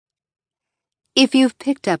If you've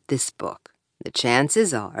picked up this book, the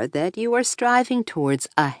chances are that you are striving towards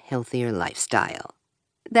a healthier lifestyle.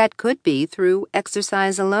 That could be through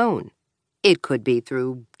exercise alone. It could be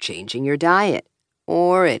through changing your diet.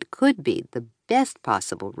 Or it could be the best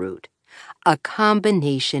possible route, a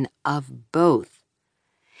combination of both.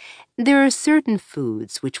 There are certain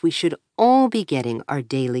foods which we should all be getting our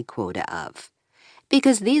daily quota of,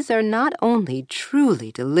 because these are not only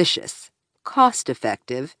truly delicious,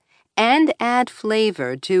 cost-effective, and add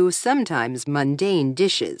flavor to sometimes mundane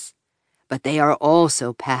dishes, but they are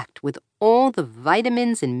also packed with all the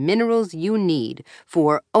vitamins and minerals you need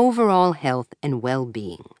for overall health and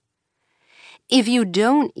well-being. If you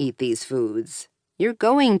don't eat these foods, you're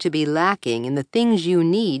going to be lacking in the things you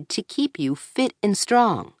need to keep you fit and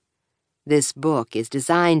strong. This book is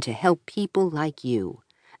designed to help people like you,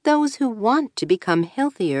 those who want to become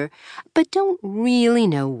healthier but don't really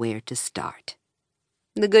know where to start.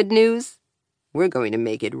 The good news? We're going to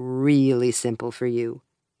make it really simple for you.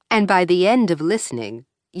 And by the end of listening,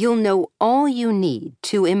 you'll know all you need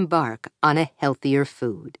to embark on a healthier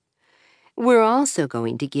food. We're also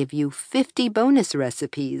going to give you 50 bonus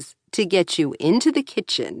recipes to get you into the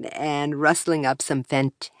kitchen and rustling up some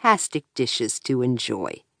fantastic dishes to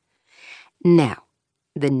enjoy. Now,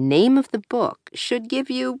 the name of the book should give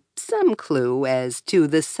you some clue as to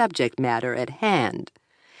the subject matter at hand.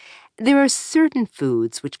 There are certain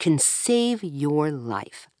foods which can save your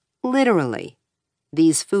life, literally.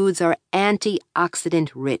 These foods are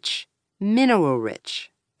antioxidant-rich,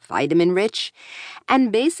 mineral-rich, vitamin-rich,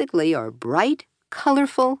 and basically are bright,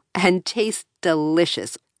 colorful, and taste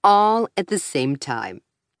delicious all at the same time.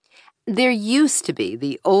 There used to be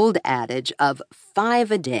the old adage of 5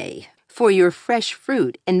 a day for your fresh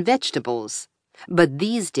fruit and vegetables, but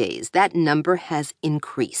these days that number has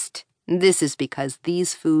increased. This is because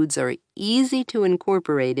these foods are easy to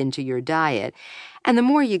incorporate into your diet, and the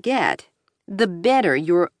more you get, the better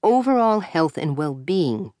your overall health and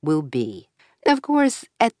well-being will be. Of course,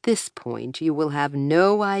 at this point, you will have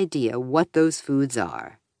no idea what those foods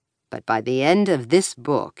are. But by the end of this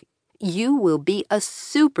book, you will be a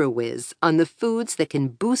super whiz on the foods that can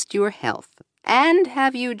boost your health and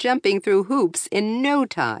have you jumping through hoops in no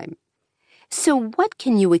time. So what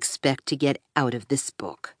can you expect to get out of this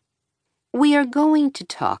book? We are going to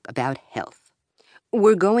talk about health.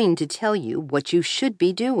 We're going to tell you what you should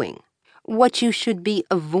be doing, what you should be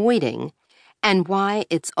avoiding, and why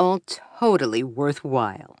it's all totally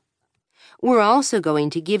worthwhile. We're also going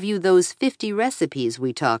to give you those 50 recipes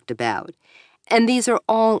we talked about, and these are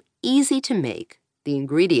all easy to make. The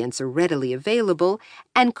ingredients are readily available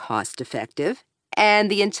and cost-effective, and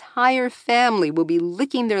the entire family will be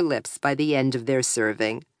licking their lips by the end of their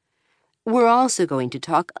serving. We're also going to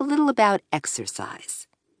talk a little about exercise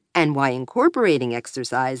and why incorporating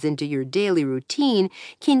exercise into your daily routine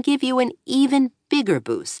can give you an even bigger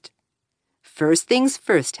boost. First things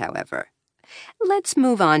first, however, let's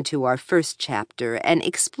move on to our first chapter and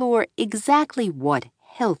explore exactly what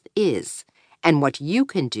health is and what you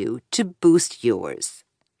can do to boost yours.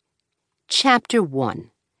 Chapter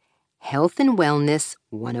 1, Health and Wellness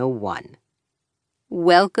 101.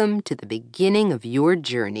 Welcome to the beginning of your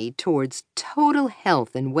journey towards total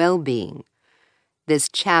health and well-being. This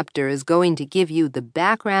chapter is going to give you the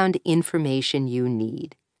background information you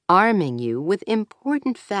need, arming you with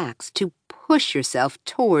important facts to push yourself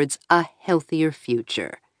towards a healthier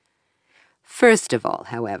future. First of all,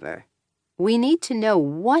 however, we need to know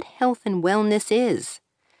what health and wellness is,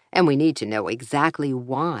 and we need to know exactly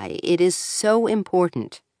why it is so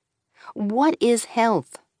important. What is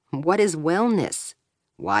health? What is wellness?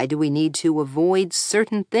 Why do we need to avoid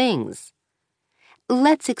certain things?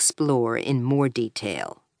 Let's explore in more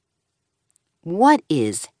detail. What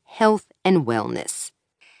is health and wellness?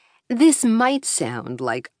 This might sound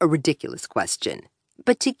like a ridiculous question,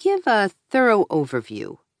 but to give a thorough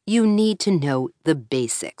overview, you need to know the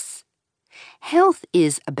basics. Health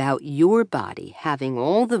is about your body having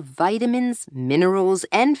all the vitamins, minerals,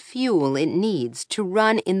 and fuel it needs to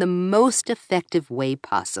run in the most effective way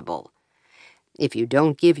possible. If you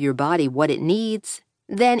don't give your body what it needs,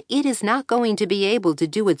 then it is not going to be able to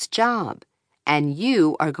do its job, and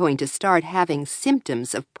you are going to start having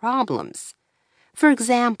symptoms of problems. For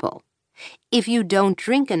example, if you don't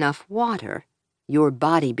drink enough water, your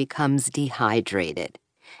body becomes dehydrated,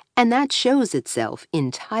 and that shows itself in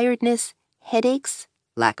tiredness, headaches,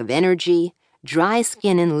 lack of energy, dry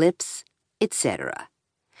skin and lips, etc.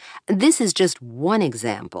 This is just one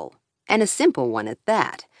example, and a simple one at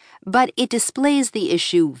that, but it displays the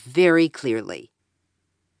issue very clearly.